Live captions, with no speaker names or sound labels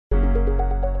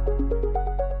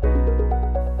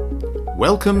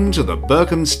Welcome to the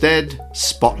Berkhamsted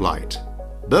Spotlight,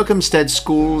 Berkhamsted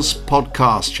School's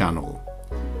podcast channel.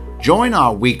 Join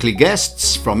our weekly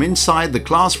guests from inside the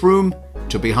classroom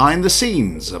to behind the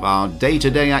scenes of our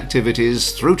day-to-day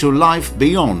activities through to life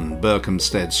beyond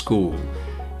Berkhamsted School.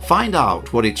 Find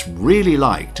out what it's really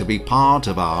like to be part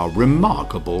of our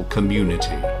remarkable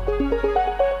community.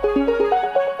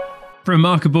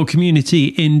 Remarkable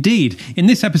community indeed. In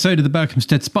this episode of the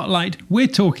Berkhamsted Spotlight, we're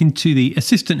talking to the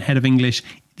Assistant Head of English,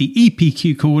 the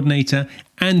EPQ Coordinator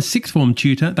and Sixth Form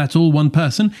Tutor. That's all one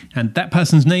person, and that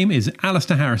person's name is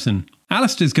Alistair Harrison.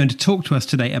 Alistair is going to talk to us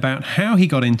today about how he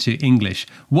got into English,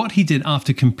 what he did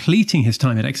after completing his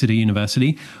time at Exeter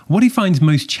University, what he finds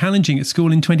most challenging at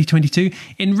school in 2022,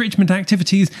 enrichment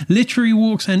activities, literary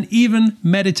walks, and even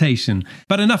meditation.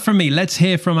 But enough from me, let's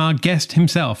hear from our guest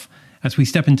himself as we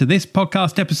step into this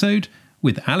podcast episode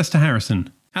with Alistair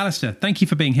Harrison. Alistair, thank you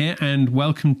for being here and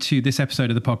welcome to this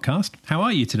episode of the podcast. How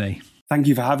are you today? Thank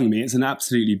you for having me. It's an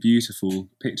absolutely beautiful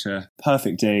picture.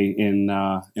 Perfect day in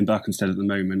Berkhamsted at the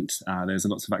moment. There's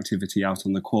lots of activity out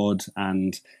on the quad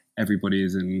and everybody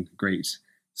is in great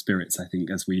spirits, I think,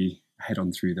 as we head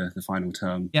on through the final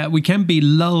term. Yeah, we can be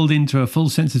lulled into a full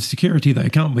sense of security though,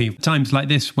 can't we? Times like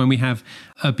this, when we have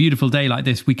a beautiful day like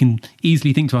this, we can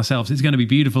easily think to ourselves, it's going to be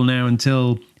beautiful now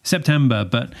until September,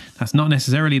 but that's not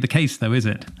necessarily the case though, is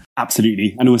it?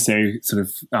 Absolutely. And also sort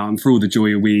of for all the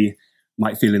joy we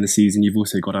might feel in the season, you've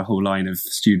also got a whole line of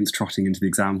students trotting into the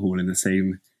exam hall in the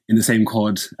same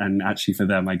quad. And actually for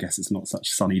them, I guess it's not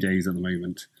such sunny days at the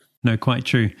moment. No, quite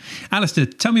true. Alistair,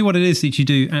 tell me what it is that you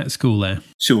do at school there.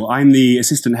 Sure. I'm the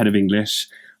Assistant Head of English.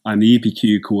 I'm the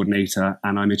EPQ Coordinator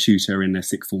and I'm a tutor in a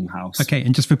sixth form house. Okay,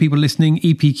 and just for people listening,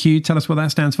 EPQ, tell us what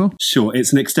that stands for. Sure.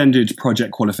 It's an extended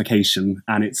project qualification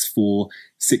and it's for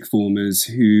sixth formers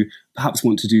who perhaps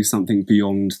want to do something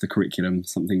beyond the curriculum,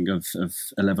 something of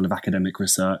a level of academic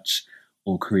research,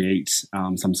 or create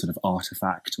some sort of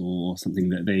artifact or something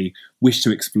that they wish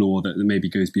to explore that maybe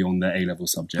goes beyond their A-level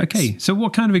subjects. Okay, so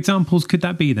what kind of examples could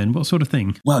that be then? What sort of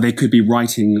thing? Well, they could be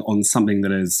writing on something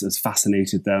that has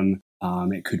fascinated them.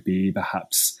 It could be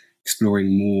perhaps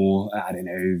exploring more,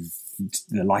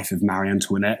 the life of Marie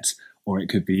Antoinette, or it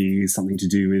could be something to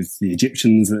do with the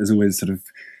Egyptians. There's always sort of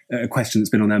a question that's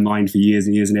been on their mind for years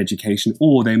and years in education,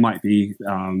 or they might be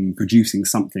producing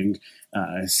something,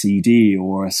 a CD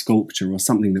or a sculpture or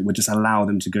something that would just allow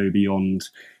them to go beyond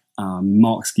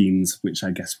mark schemes, which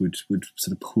I guess would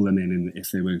sort of pull them in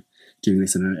if they were doing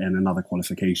this in another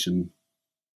qualification.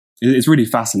 It's really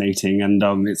fascinating, and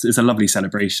it's a lovely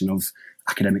celebration of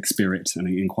academic spirit and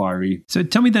inquiry. So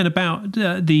tell me then about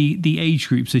the age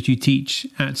groups that you teach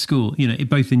at school,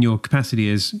 both in your capacity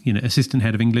as Assistant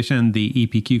Head of English and the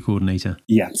EPQ Coordinator.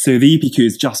 Yeah, so the EPQ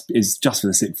is just for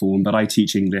the sixth form, but I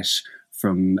teach English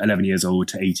from 11 years old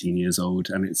to 18 years old,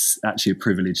 and it's actually a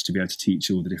privilege to be able to teach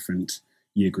all the different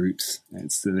year groups.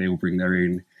 They all bring their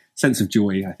own sense of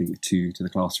joy, I think, to the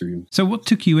classroom. So what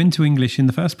took you into English in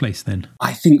the first place then?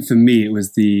 I think for me it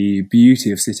was the beauty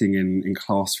of sitting in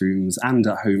classrooms and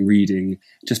at home reading,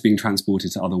 just being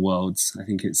transported to other worlds. I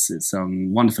think it's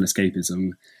wonderful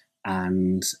escapism,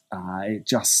 and it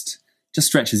just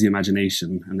stretches the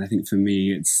imagination. And I think for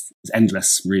me it's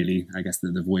endless, really, I guess,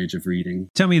 the voyage of reading.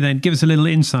 Tell me then, give us a little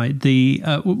insight.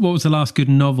 What was the last good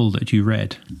novel that you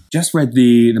read? Just read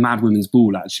the Mad Women's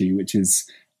Ball, actually, which is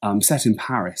set in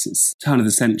Paris. It's turn of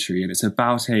the century, and it's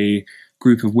about a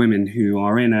group of women who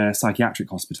are in a psychiatric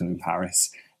hospital in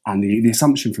Paris. And the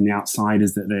assumption from the outside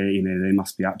is that they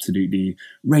must be absolutely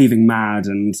raving mad,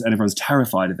 and everyone's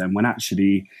terrified of them. When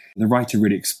actually the writer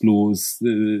really explores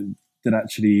that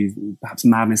actually perhaps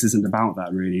madness isn't about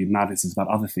that. Really, madness is about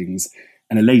other things.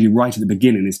 And a lady right at the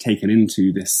beginning is taken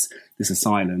into this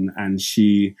asylum, and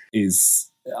she is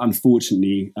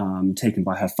unfortunately taken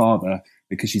by her father,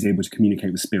 because she's able to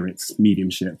communicate with spirits,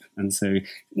 mediumship. And so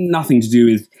nothing to do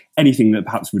with anything that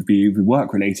perhaps would be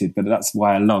work related, but that's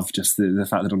why I love just the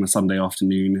fact that on a Sunday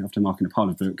afternoon, after marking a pile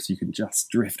of books, you can just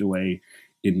drift away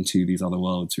into these other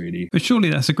worlds, really. But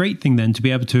surely that's a great thing then, to be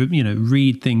able to,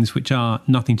 read things which are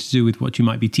nothing to do with what you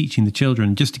might be teaching the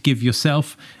children, just to give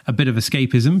yourself a bit of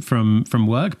escapism from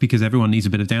work, because everyone needs a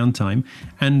bit of downtime,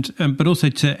 and but also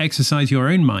to exercise your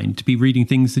own mind, to be reading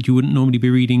things that you wouldn't normally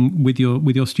be reading with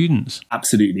your students.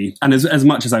 Absolutely. And as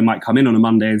much as I might come in on a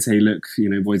Monday and say, look,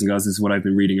 boys and girls, this is what I've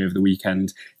been reading over the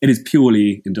weekend, it is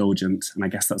purely indulgent. And I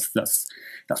guess that's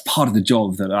part of the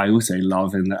job that I also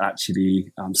love, in that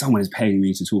actually someone is paying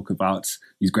me to talk about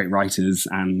these great writers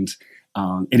and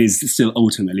it is still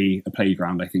ultimately a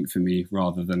playground, I think, for me,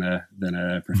 rather than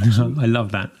a profession. I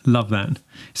love that.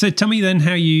 So tell me then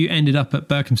how you ended up at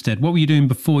Berkhamsted. What were you doing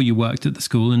before you worked at the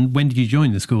school, and when did you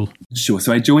join the school? Sure.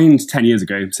 So I joined 10 years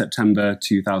ago, September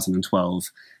 2012,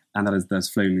 and that's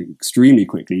flown extremely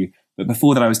quickly. But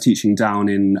before that, I was teaching down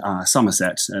in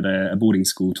Somerset at a boarding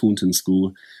school, Taunton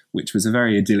School, which was a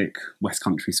very idyllic West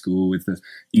Country school with the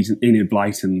Enid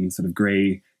Blyton sort of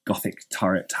grey Gothic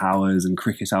turret towers and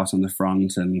cricket out on the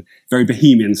front, and very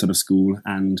bohemian sort of school.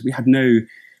 And we had no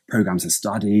programs of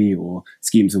study or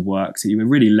schemes of work, so you were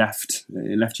really left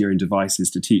to your own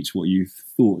devices to teach what you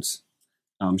thought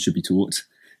should be taught.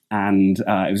 And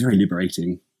it was very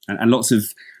liberating, and lots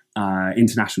of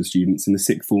international students. In the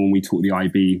sixth form, we taught the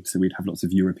IB, so we'd have lots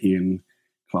of European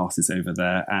classes over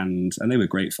there, and they were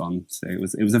great fun. So it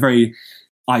was a very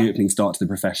eye-opening start to the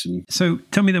profession. So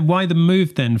tell me then, why the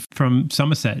move then from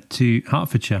Somerset to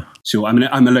Hertfordshire? Sure,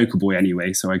 I'm a local boy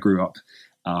anyway, so I grew up,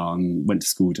 went to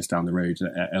school just down the road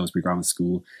at Aylesbury Grammar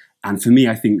School, and for me,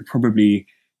 I think probably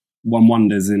one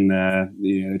wonders in the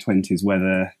 20s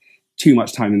whether too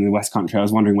much time in the West Country, I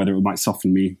was wondering whether it might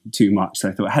soften me too much. So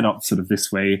I thought I'd head up sort of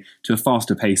this way to a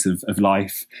faster pace of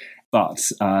life. But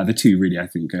the two really, I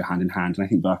think, go hand in hand. And I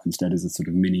think Berkhamsted is a sort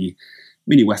of mini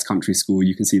West Country school.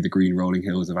 You can see the green rolling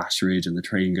hills of Ashridge and the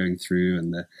train going through,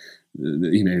 and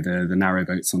the narrow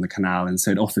boats on the canal. And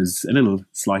so it offers a little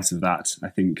slice of that, I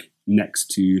think, next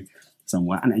to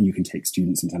somewhere. And then you can take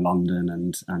students into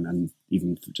London and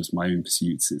even for just my own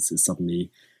pursuits, it suddenly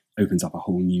opens up a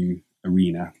whole new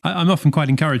arena. I'm often quite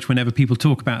encouraged whenever people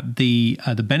talk about the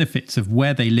benefits of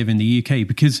where they live in the UK,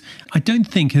 because I don't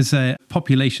think as a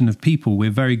population of people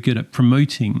we're very good at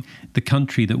promoting the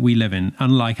country that we live in,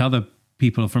 unlike other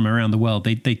people from around the world.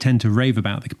 They tend to rave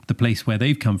about the place where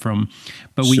they've come from,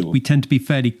 but we tend to be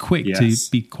fairly quick to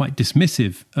be quite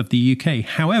dismissive of the UK.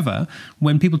 However,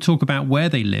 when people talk about where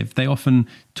they live, they often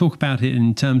talk about it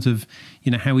in terms of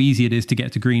how easy it is to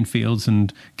get to green fields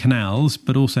and canals,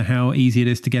 but also how easy it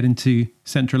is to get into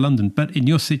central London. But in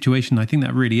your situation, I think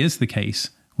that really is the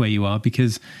case where you are,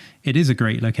 because it is a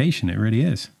great location. It really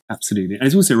is. Absolutely. And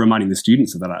it's also reminding the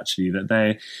students of that, actually, that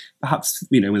they perhaps,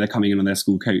 when they're coming in on their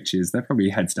school coaches, they're probably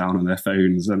heads down on their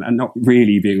phones and not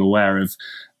really being aware of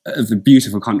the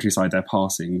beautiful countryside they're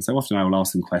passing. So often I will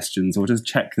ask them questions or just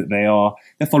check that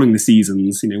they're following the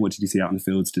seasons. What did you see out in the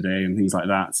fields today and things like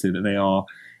that, so that they are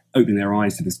opening their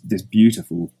eyes to this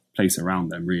beautiful place around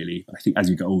them, really. I think as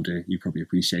you get older, you probably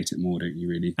appreciate it more, don't you,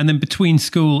 really? And then between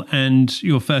school and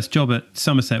your first job at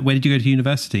Somerset, where did you go to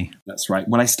university? That's right.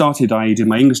 When I did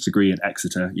my English degree at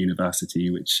Exeter University,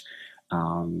 which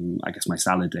I guess my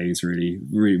salad days really,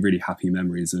 really, really happy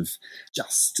memories of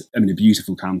a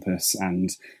beautiful campus, and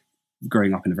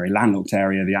growing up in a very landlocked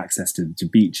area, the access to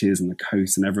beaches and the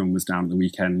coast, and everyone was down at the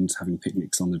weekend having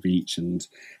picnics on the beach. And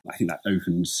I think that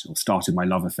started my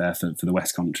love affair for the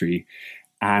West Country.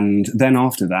 And then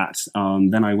after that,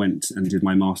 then I went and did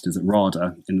my master's at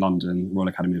RADA in London, Royal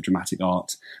Academy of Dramatic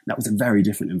Art. That was a very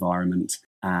different environment.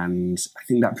 And I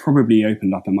think that probably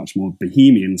opened up a much more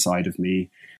bohemian side of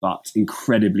me, but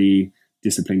incredibly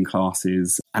disciplined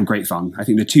classes and great fun. I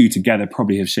think the two together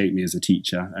probably have shaped me as a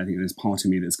teacher. I think there's part of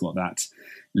me that's got that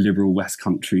liberal West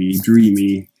Country,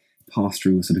 dreamy,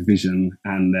 pastoral sort of vision,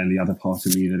 and then the other part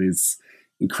of me that is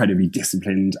incredibly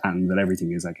disciplined, and that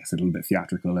everything is, I guess, a little bit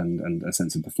theatrical and a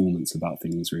sense of performance about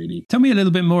things, really. Tell me a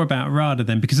little bit more about RADA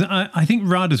then, because I think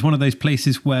RADA is one of those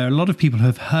places where a lot of people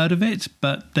have heard of it,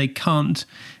 but they can't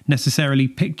necessarily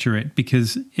picture it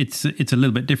because it's a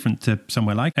little bit different to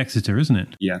somewhere like Exeter, isn't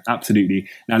it? Yeah, absolutely.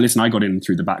 Now, listen, I got in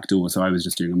through the back door, so I was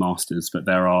just doing a master's, but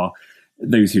there are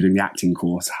those who are doing the acting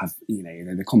course have,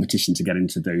 the competition to get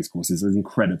into those courses is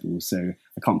incredible. So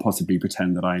I can't possibly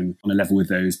pretend that I'm on a level with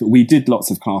those. But we did lots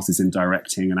of classes in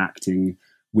directing and acting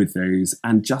with those,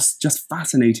 and just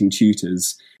fascinating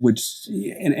tutors, which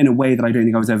in a way that I don't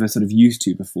think I was ever sort of used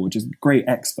to before. Just great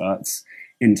experts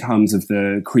in terms of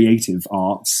the creative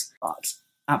arts, but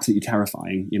absolutely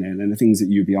terrifying, and the things that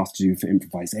you'd be asked to do for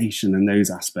improvisation and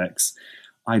those aspects.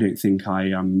 I don't think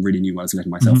I really knew what I was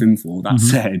letting myself in for. That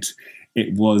said,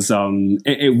 it was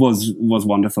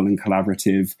wonderful and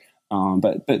collaborative,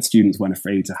 but students weren't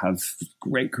afraid to have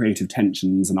great creative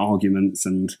tensions and arguments.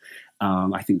 And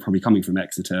I think probably coming from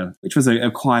Exeter, which was a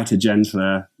quieter,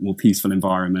 gentler, more peaceful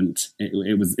environment,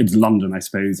 it was London, I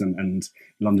suppose, and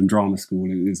London Drama School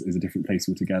is a different place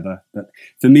altogether. But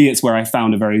for me, it's where I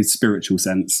found a very spiritual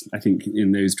sense. I think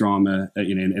in those drama,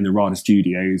 in the RADA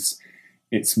studios,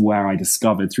 it's where I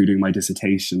discovered through doing my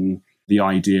dissertation the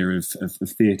idea of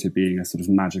theatre being a sort of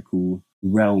magical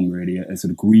realm, really, a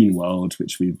sort of green world,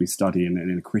 which we study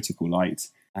in a critical light.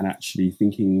 and actually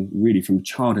thinking really from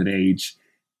childhood age,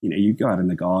 you go out in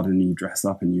the garden, you dress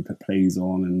up and you put plays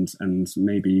on, and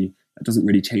maybe that doesn't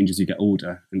really change as you get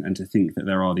older. And to think that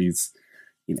there are these,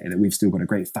 that we've still got a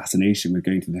great fascination with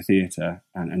going to the theatre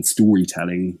and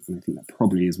storytelling. And I think that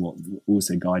probably is what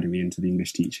also guided me into the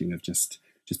English teaching of just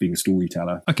being a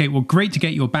storyteller. Okay, well, great to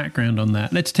get your background on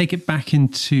that. Let's take it back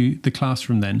into the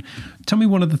classroom then. Tell me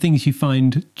one of the things you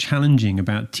find challenging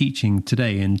about teaching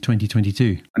today in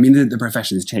 2022. I mean, the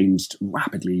profession has changed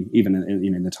rapidly, even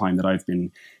in the time that I've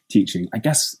been teaching. I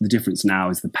guess the difference now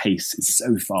is the pace is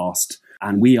so fast.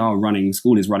 And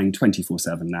school is running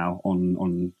 24/7 now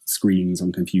on screens,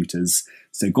 on computers.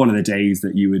 So gone are the days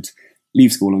that you would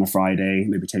leave school on a Friday,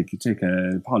 maybe take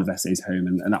a pile of essays home,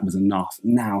 and that was enough.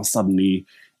 Now suddenly,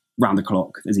 round the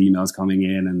clock, there's emails coming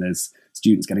in, and there's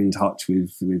students getting in touch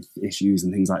with issues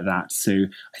and things like that. So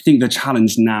I think the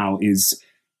challenge now is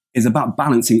about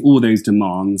balancing all those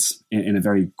demands in a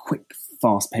very quick,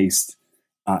 fast-paced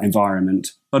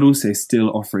environment, but also still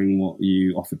offering what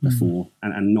you offered before,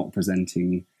 and not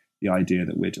presenting the idea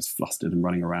that we're just flustered and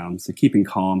running around. So keeping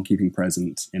calm, keeping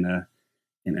present in a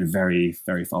very,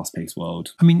 very fast-paced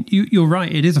world. I mean, you're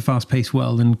right. It is a fast-paced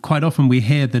world, and quite often we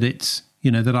hear that it's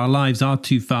that our lives are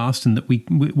too fast, and that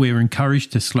we're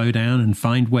encouraged to slow down and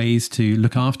find ways to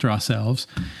look after ourselves.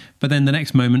 But then the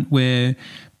next moment, we're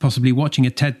possibly watching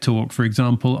a TED Talk, for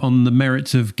example, on the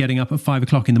merits of getting up at 5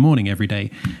 o'clock in the morning every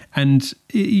day, and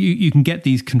you can get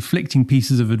these conflicting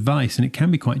pieces of advice, and it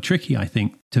can be quite tricky, I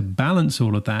think, to balance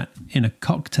all of that in a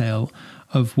cocktail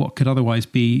of what could otherwise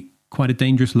be quite a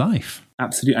dangerous life.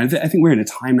 Absolutely. I think we're in a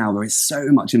time now where there's so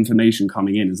much information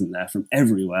coming in, isn't there, from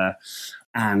everywhere.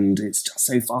 And it's just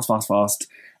so fast.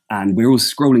 And we're all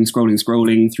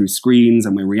scrolling through screens,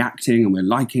 and we're reacting and we're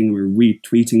liking and we're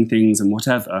retweeting things and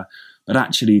whatever. But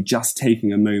actually just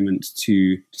taking a moment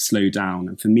to slow down.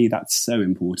 And for me, that's so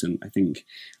important. I think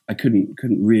I couldn't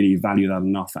really value that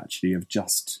enough, actually, of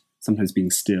just sometimes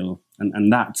being still.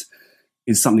 And that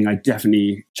is something I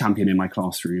definitely champion in my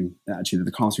classroom. Actually,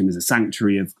 the classroom is a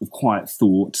sanctuary of quiet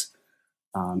thought.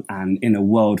 And in a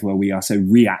world where we are so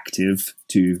reactive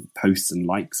to posts and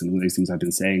likes and all those things I've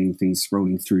been saying, things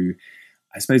scrolling through,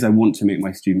 I suppose I want to make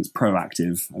my students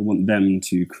proactive. I want them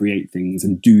to create things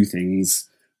and do things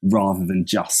rather than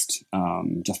just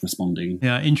responding.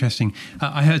 Yeah, interesting.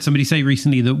 I heard somebody say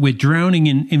recently that we're drowning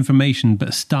in information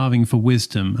but starving for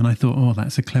wisdom. And I thought, oh,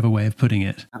 that's a clever way of putting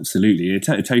it. Absolutely. It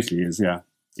totally is, yeah.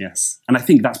 Yes. And I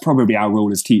think that's probably our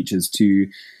role as teachers to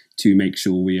make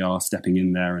sure we are stepping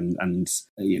in there and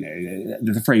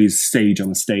the phrase "sage on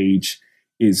a stage"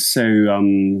 is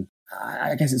so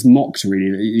I guess it's mocked,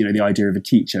 really, the idea of a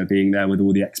teacher being there with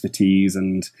all the expertise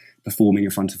and performing in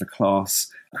front of a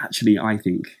class. Actually, I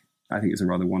think it's a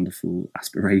rather wonderful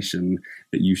aspiration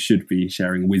that you should be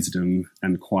sharing wisdom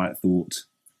and quiet thought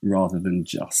rather than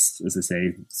just, as I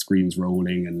say, screens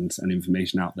rolling and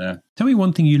information out there. Tell me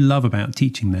one thing you love about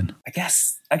teaching then. I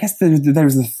guess there's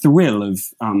the thrill of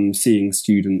seeing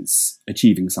students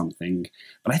achieving something.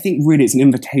 But I think really it's an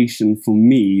invitation for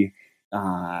me,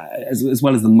 as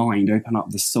well as the mind, open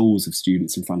up the souls of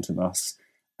students in front of us.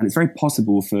 And it's very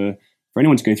possible for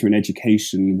anyone to go through an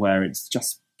education where it's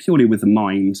just purely with the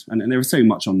mind. And there is so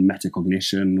much on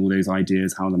metacognition, all those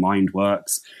ideas, how the mind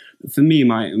works. But for me,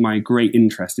 my great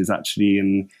interest is actually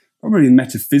in probably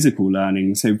metaphysical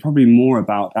learning. So probably more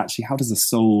about actually how does the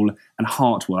soul and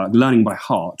heart work. Learning by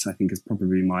heart, I think, is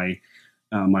probably my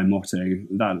motto.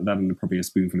 That and probably a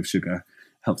spoonful of sugar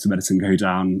helps the medicine go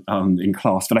down in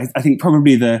class. But I think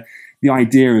probably the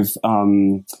idea of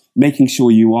making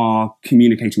sure you are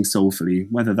communicating soulfully,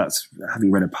 whether that's having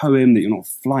read a poem, that you're not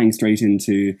flying straight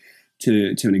into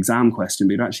an exam question,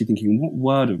 but you're actually thinking what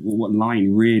word or what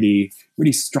line really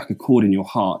struck a chord in your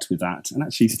heart with that. And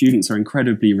actually students are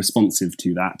incredibly responsive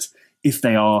to that if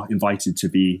they are invited to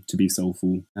be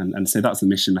soulful. And so that's the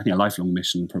mission, I think a lifelong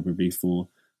mission probably for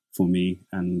me.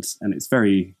 And it's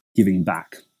very giving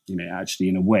back, actually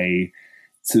in a way,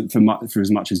 for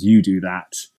as much as you do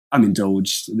that, I'm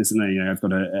indulged. I've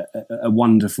got a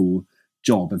wonderful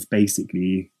job of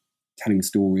basically telling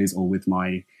stories, or with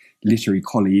my literary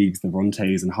colleagues, the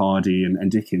Brontes and Hardy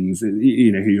and Dickens, who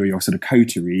are your sort of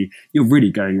coterie, you're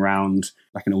really going around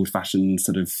like an old-fashioned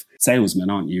sort of salesman,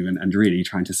 aren't you? And really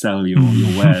trying to sell your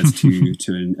wares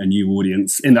to a new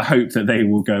audience in the hope that they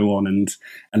will go on and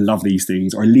love these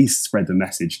things, or at least spread the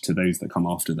message to those that come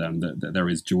after them that there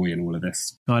is joy in all of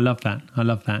this. Oh, I love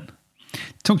that.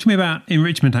 Talk to me about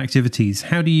enrichment activities.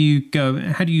 How do you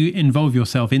involve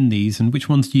yourself in these, and which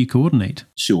ones do you coordinate?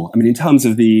 Sure. I mean, in terms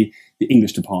of the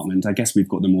English department, I guess we've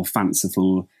got the more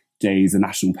fanciful days, a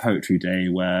National Poetry Day,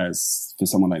 whereas for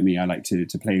someone like me, I like to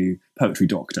play Poetry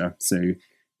Doctor. So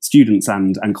students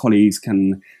and colleagues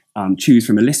can choose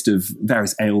from a list of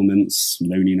various ailments,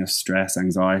 loneliness, stress,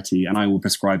 anxiety, and I will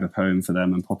prescribe a poem for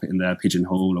them and pop it in their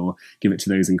pigeonhole or give it to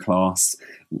those in class.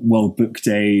 World Book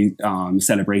Day,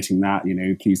 celebrating that,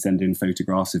 please send in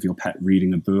photographs of your pet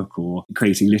reading a book or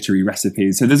creating literary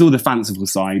recipes. So there's all the fanciful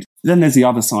side. Then there's the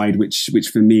other side, which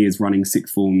for me is running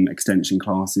sixth form extension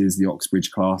classes, the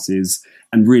Oxbridge classes,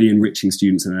 and really enriching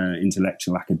students at an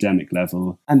intellectual academic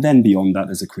level. And then beyond that,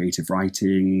 there's a creative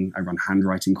writing. I run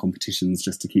handwriting competitions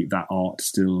just to keep that art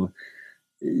still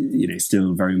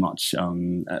very much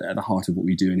at the heart of what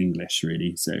we do in English,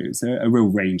 really. So a real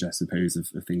range, I suppose, of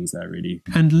things there, really.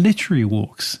 And literary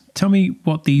walks. Tell me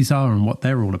what these are and what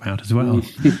they're all about as well.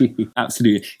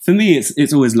 Absolutely. For me,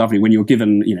 it's always lovely when you're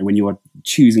given, when you are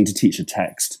choosing to teach a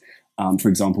text, for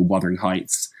example, Wuthering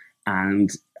Heights,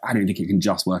 and I don't think it can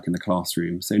just work in the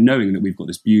classroom. So knowing that we've got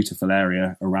this beautiful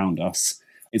area around us,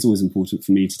 it's always important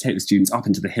for me to take the students up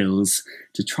into the hills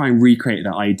to try and recreate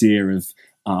that idea of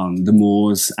the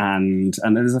moors, and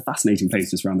there's a fascinating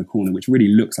place just around the corner which really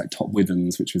looks like Top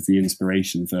Withens, which was the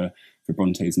inspiration for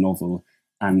Bronte's novel.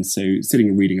 And so sitting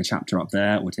and reading a chapter up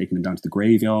there, or taking them down to the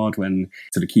graveyard when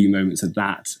sort of key moments of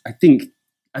that, I think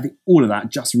all of that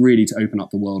just really to open up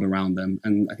the world around them,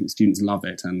 and I think students love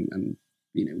it, and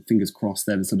fingers crossed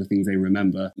they're the sort of things they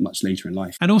remember much later in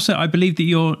life. And also, I believe that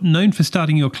you're known for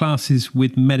starting your classes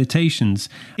with meditations.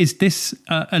 Is this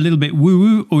a little bit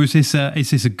woo-woo, or is this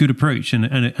a good approach and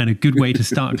a good way to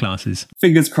start classes?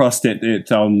 Fingers crossed. I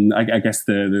guess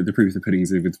the proof of the pudding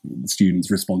is with students'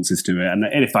 responses to it. And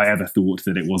if I ever thought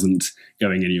that it wasn't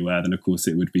going anywhere, then of course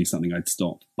it would be something I'd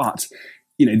stop. But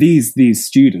these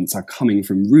students are coming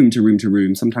from room to room to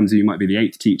room. Sometimes you might be the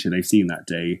 8th teacher they've seen that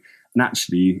day. And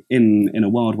actually, in a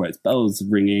world where it's bells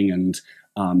ringing and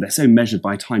they're so measured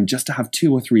by time, just to have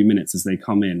 2 or 3 minutes as they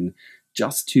come in,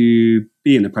 just to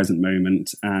be in the present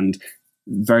moment. And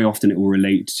very often it will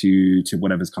relate to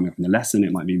whatever's coming up in the lesson.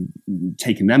 It might be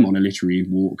taking them on a literary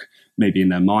walk, maybe in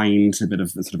their mind, a bit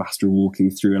of a sort of astral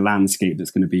walking through a landscape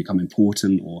that's going to become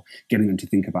important, or getting them to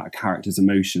think about a character's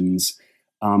emotions.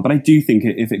 But I do think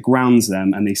if it grounds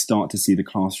them and they start to see the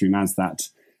classroom as that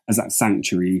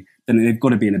sanctuary, then they've got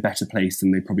to be in a better place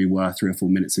than they probably were 3 or 4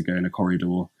 minutes ago in a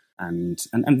corridor. And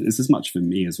it's as much for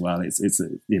me as well. It's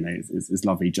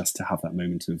lovely just to have that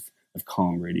moment of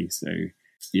calm, really. So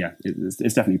yeah, it's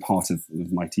definitely part of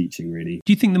my teaching, really.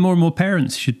 Do you think that more and more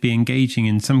parents should be engaging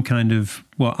in some kind of,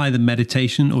 either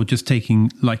meditation or just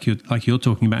taking, like you're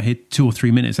talking about here, 2 or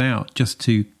 3 minutes out just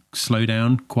to slow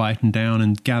down, quieten down,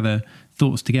 and gather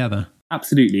thoughts together?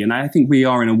 Absolutely. And I think we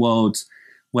are in a world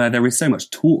where there is so much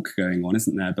talk going on,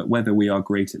 isn't there? But whether we are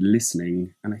great at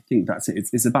listening, and I think that's it.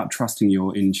 It's about trusting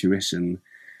your intuition,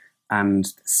 and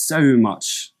so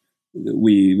much that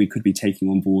we could be taking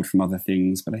on board from other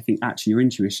things. But I think actually your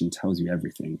intuition tells you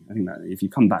everything. I think that if you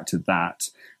come back to that,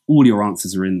 all your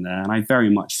answers are in there. And I very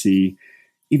much see,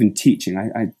 even teaching,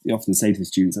 I often say to the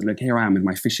students, look, here I am with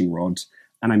my fishing rod,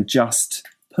 and I'm just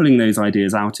pulling those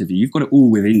ideas out of you. You've got it all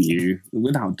within you,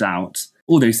 without doubt.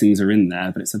 All those things are in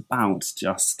there, but it's about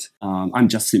just, I'm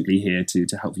just simply here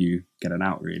to help you get it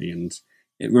out, really. And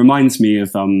it reminds me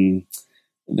of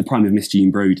The Prime of Miss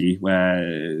Jean Brodie,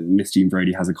 where Miss Jean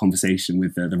Brodie has a conversation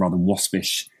with the rather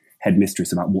waspish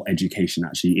headmistress about what education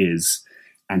actually is.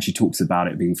 And she talks about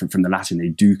it being from the Latin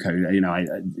educo,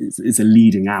 it's a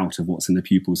leading out of what's in the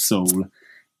pupil's soul.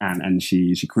 And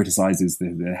she criticises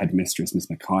the headmistress, Miss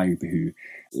Mackay, who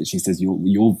she says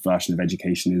your version of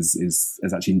education is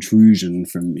actually intrusion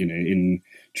from in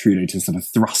Trudeau to sort of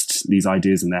thrust these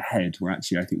ideas in their head. Where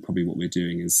actually I think probably what we're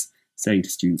doing is saying to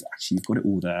students, actually you've got it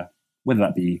all there, whether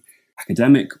that be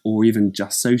academic or even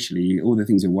just socially, all the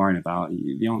things you're worrying about,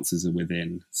 the answers are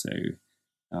within. So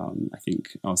I think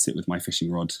I'll sit with my fishing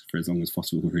rod for as long as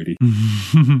possible, really.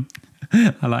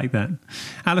 I like that.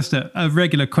 Alistair, a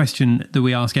regular question that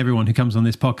we ask everyone who comes on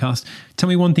this podcast. Tell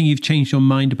me one thing you've changed your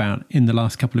mind about in the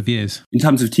last couple of years. In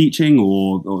terms of teaching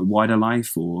or wider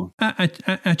life, or?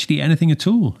 Actually, anything at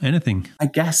all, anything. I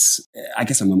guess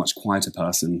I'm a much quieter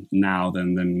person now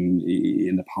than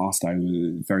in the past. I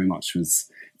very much was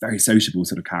very sociable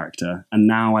sort of character. And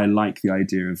now I like the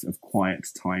idea of quiet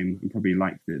time, and probably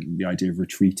like the idea of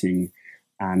retreating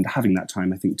and having that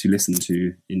time, I think, to listen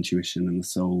to intuition and the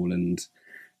soul and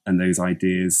those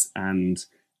ideas, and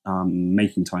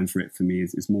making time for it for me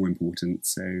is more important.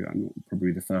 So I'm not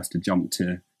probably the first to jump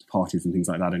to parties and things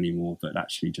like that anymore, but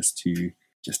actually just to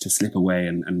just to slip away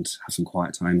and have some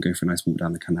quiet time, go for a nice walk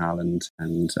down the canal, and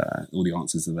all the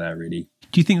answers are there, really.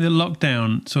 Do you think that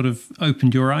lockdown sort of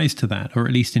opened your eyes to that, or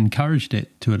at least encouraged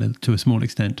it to a small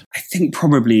extent? I think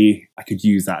probably I could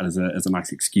use that as a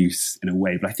nice excuse in a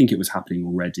way, but I think it was happening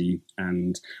already.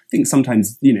 And I think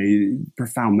sometimes,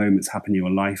 profound moments happen in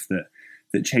your life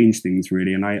that change things,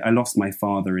 really. And I lost my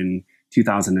father in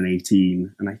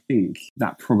 2018, and I think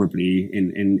that probably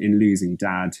in losing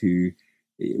Dad, who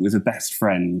was a best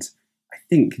friend, I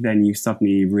think then you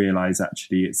suddenly realise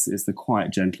actually it's the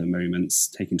quiet, gentler moments,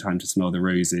 taking time to smell the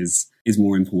roses is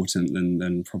more important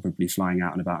than probably flying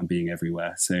out and about and being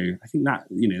everywhere. So I think that,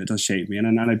 it does shape me,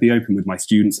 and I'd be open with my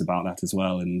students about that as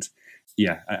well. And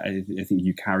yeah, I think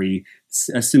you carry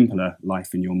a simpler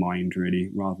life in your mind,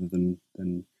 really, rather than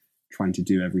trying to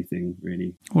do everything,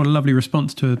 really. What a lovely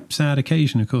response to a sad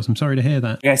occasion, of course. I'm sorry to hear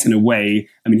that. I guess in a way,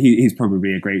 I mean, he's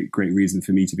probably a great reason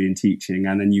for me to be in teaching.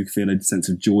 And then you feel a sense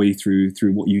of joy through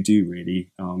what you do, really,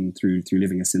 through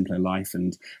living a simpler life.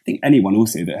 And I think anyone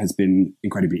also that has been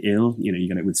incredibly ill, you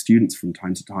get it with students from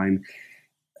time to time,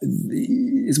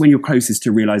 is when you're closest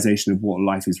to realization of what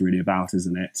life is really about,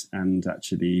 isn't it? And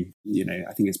actually,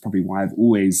 I think it's probably why I've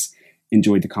always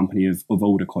enjoyed the company of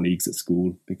older colleagues at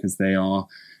school, because they are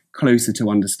closer to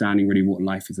understanding really what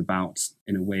life is about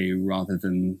in a way, rather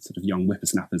than sort of young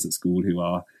whippersnappers at school who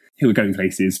are going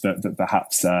places, but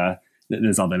perhaps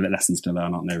there's other lessons to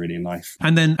learn, aren't there, really, in life.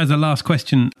 And then as a last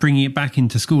question, bringing it back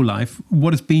into school life,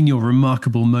 what has been your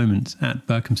remarkable moment at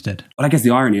Berkhamsted? Well, I guess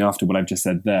the irony after what I've just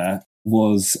said there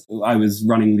was I was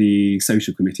running the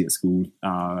social committee at school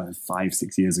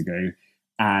 5-6 years ago,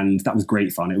 and that was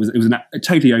great fun. It was a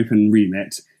totally open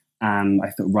remit. And I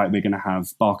thought, right, we're going to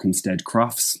have Berkhamsted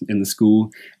crufts in the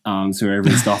school. So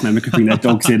every staff member could bring their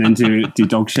dogs in and do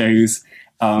dog shows.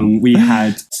 We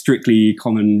had strictly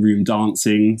common room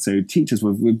dancing. So teachers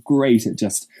were great at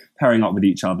just pairing up with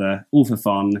each other, all for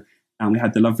fun. And we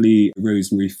had the lovely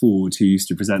Rosemary Ford, who used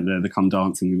to present the Come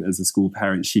Dancing as a school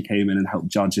parent. She came in and helped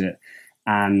judge it.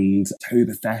 And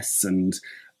Oktoberfests and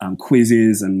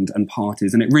quizzes and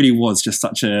parties. And it really was just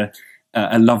such a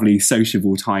lovely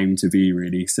sociable time to be,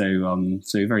 really. So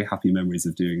very happy memories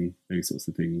of doing those sorts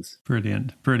of things.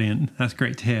 Brilliant. That's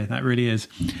great to hear. That really is.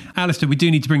 Alistair, we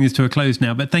do need to bring this to a close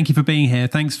now, but thank you for being here.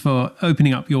 Thanks for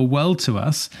opening up your world to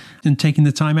us and taking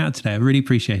the time out today. I really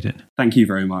appreciate it. Thank you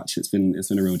very much. It's been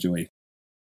a real joy.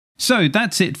 So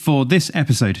that's it for this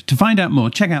episode. To find out more,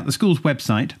 check out the school's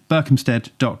website,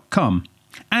 berkhamsted.com.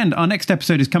 And our next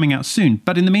episode is coming out soon.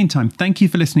 But in the meantime, thank you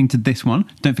for listening to this one.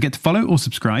 Don't forget to follow or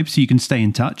subscribe so you can stay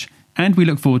in touch. And we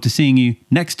look forward to seeing you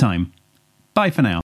next time. Bye for now.